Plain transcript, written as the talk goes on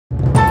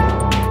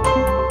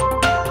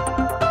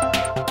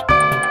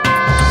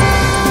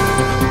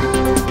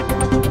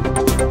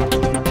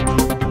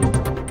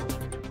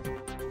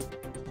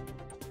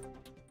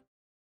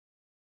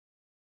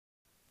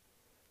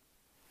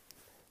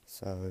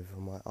So for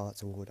my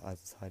arts award, I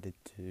decided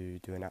to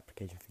do an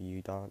application for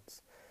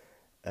U.Dance,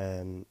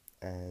 and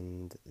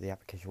the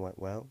application went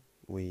well.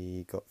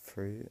 We got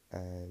through,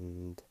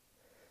 and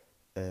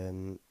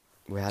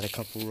we had a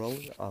couple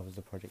roles. I was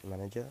the project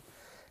manager,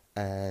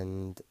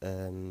 and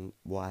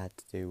what I had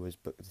to do was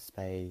book the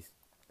space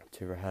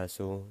to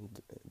rehearsal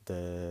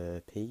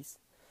the piece,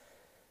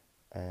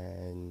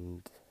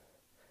 and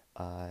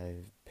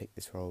I picked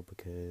this role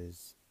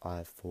because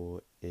I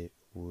thought it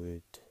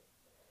would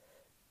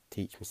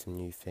teach me some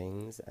new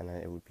things and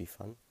it would be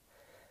fun.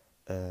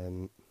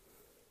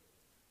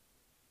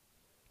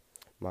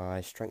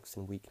 My strengths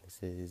and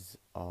weaknesses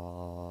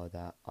are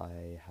that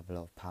I have a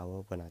lot of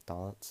power when I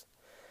dance,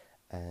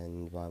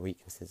 and my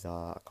weaknesses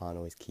are I can't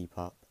always keep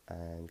up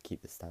and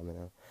keep the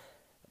stamina,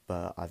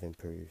 but I've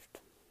improved.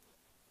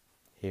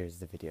 Here's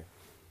the video.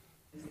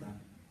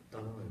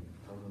 Don't know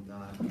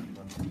that.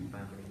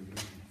 Family.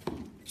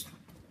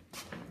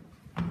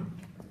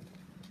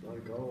 No,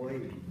 go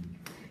away.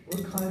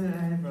 What kind of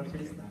airbrush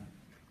is that?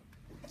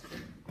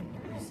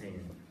 What are you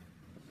saying?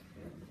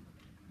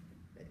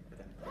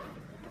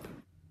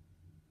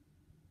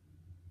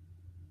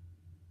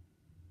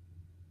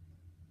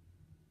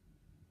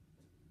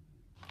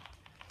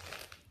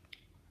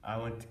 I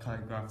want to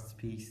choreograph this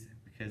piece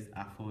because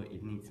I thought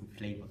it needs some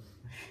flavour.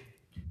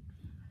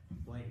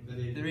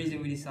 The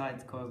reason we decided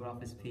to choreograph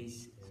this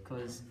piece is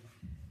because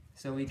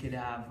so we could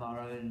have our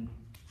own,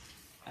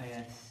 I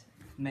guess,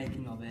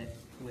 making of it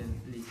with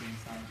Lisa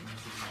inside and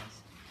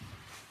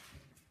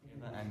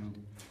nice. And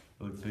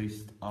it would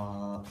boost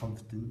our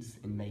confidence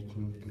in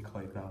making and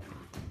choreographing.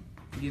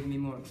 Give me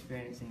more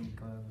experience in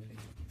choreography.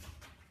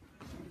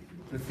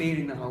 The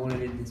feeling that I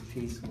wanted in this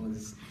piece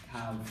was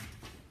have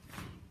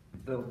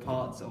little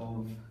parts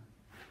of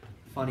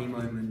funny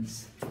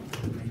moments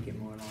to make it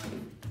more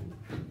alive.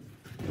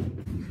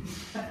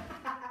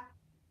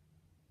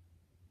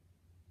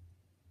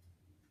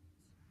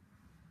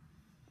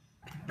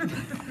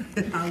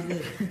 How's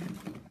it?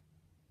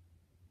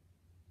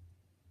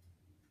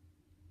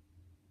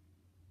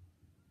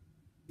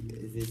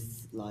 Is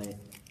this like,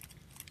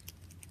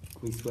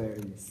 can we swear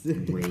in this?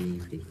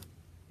 Wavy.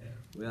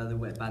 We are the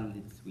wet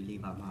bandits, we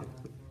leave our mouth.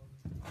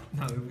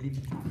 No, we leave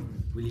the tap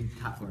on. We leave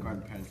the tap For on.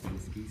 grandparents on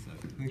the ski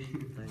slope.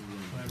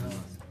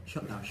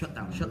 Shut down, shut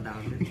down, shut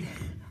down.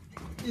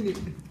 In it.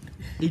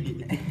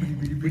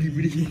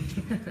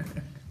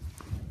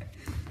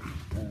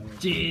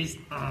 Cheers!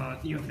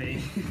 Your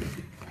face.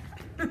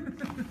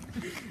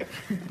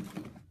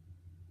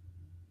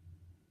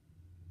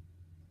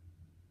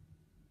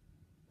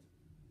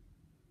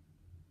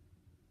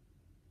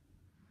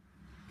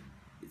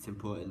 It's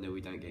important that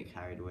we don't get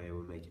carried away.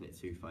 We're making it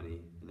too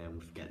funny, and then we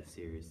forget the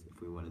serious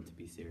if we want it to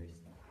be serious.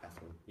 That's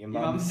all. Your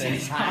mum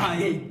says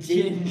hi,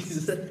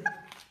 jeans.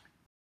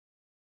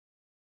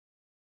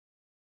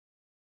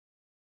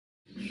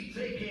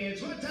 Hey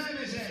kids, what time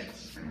is it?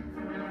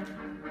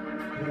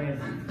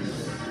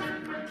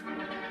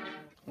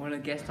 One of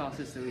the guest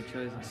artists that we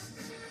chose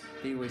was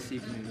B-Boy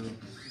Super Noodle.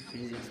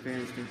 He's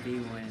experienced in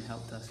B-Boy and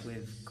helped us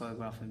with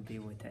choreographing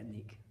B-Boy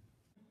technique.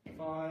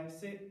 5,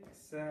 6,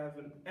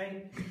 7, 8.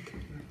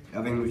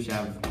 I think we should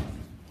have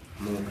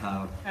more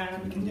power.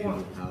 And We can do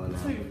more power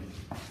now. 2.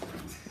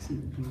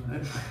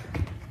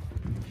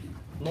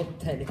 Not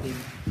technically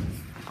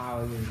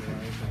power moves,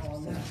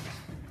 right?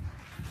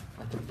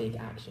 Like a big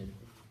action.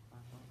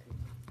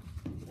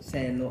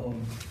 Say a lot of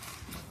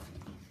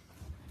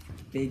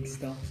big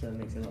stuff, so it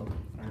makes a lot of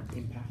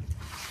impact.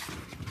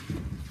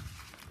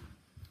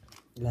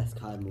 Less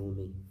kind, more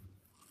me.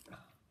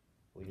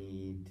 We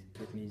need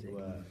Good music.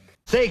 work.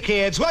 Say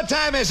kids, what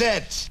time is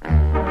it?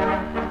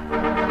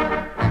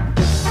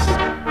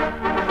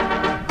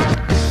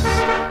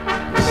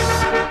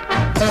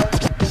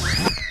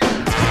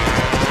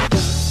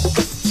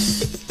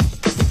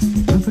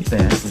 Rupert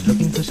Bear was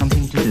looking for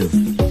something to do,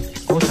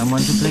 or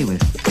someone to play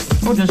with,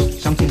 or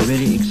just something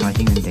really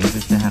exciting and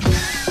dangerous to happen.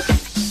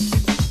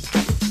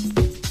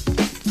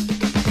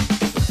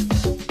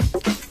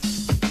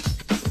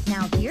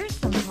 Now here's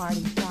some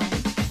party fun.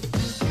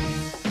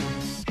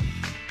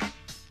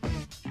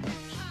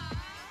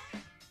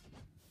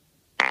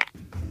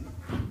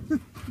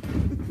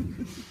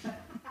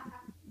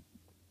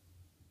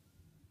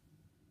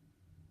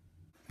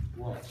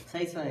 What?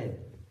 Say something.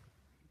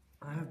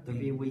 I have Don't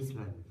be a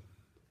wasteman.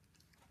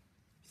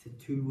 You said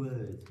 2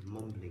 words,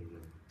 mumbling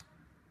them.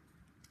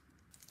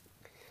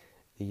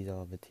 These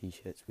are the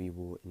t-shirts we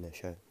wore in the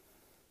show.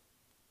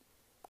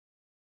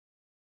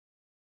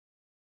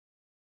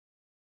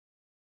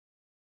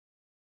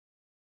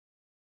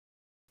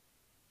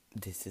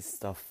 This is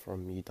stuff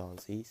from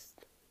U.Dance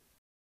East.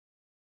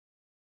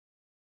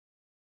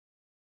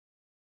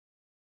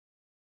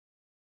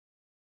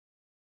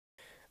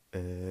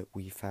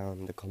 We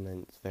found the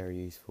comments very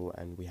useful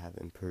and we have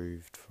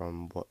improved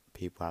from what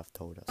people have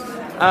told us.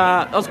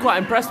 I was quite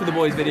impressed with the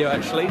boys' video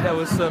actually. There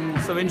was some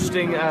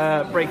interesting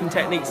breaking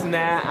techniques in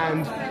there,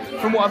 and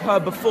from what I've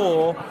heard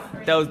before,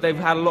 they've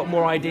had a lot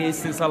more ideas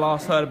since I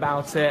last heard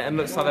about it, and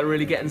looks like they're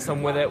really getting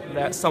somewhere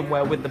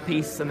with the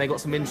piece, and they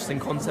got some interesting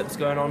concepts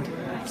going on.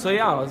 So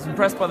yeah, I was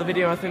impressed by the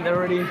video. I think they're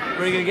really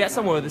going to get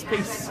somewhere with this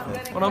piece.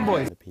 Well done,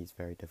 boys. The piece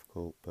very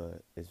difficult,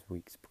 but as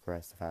weeks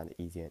progressed, I found it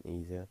easier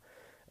and easier.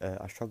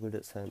 I struggled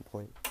at a certain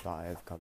point, but I have come.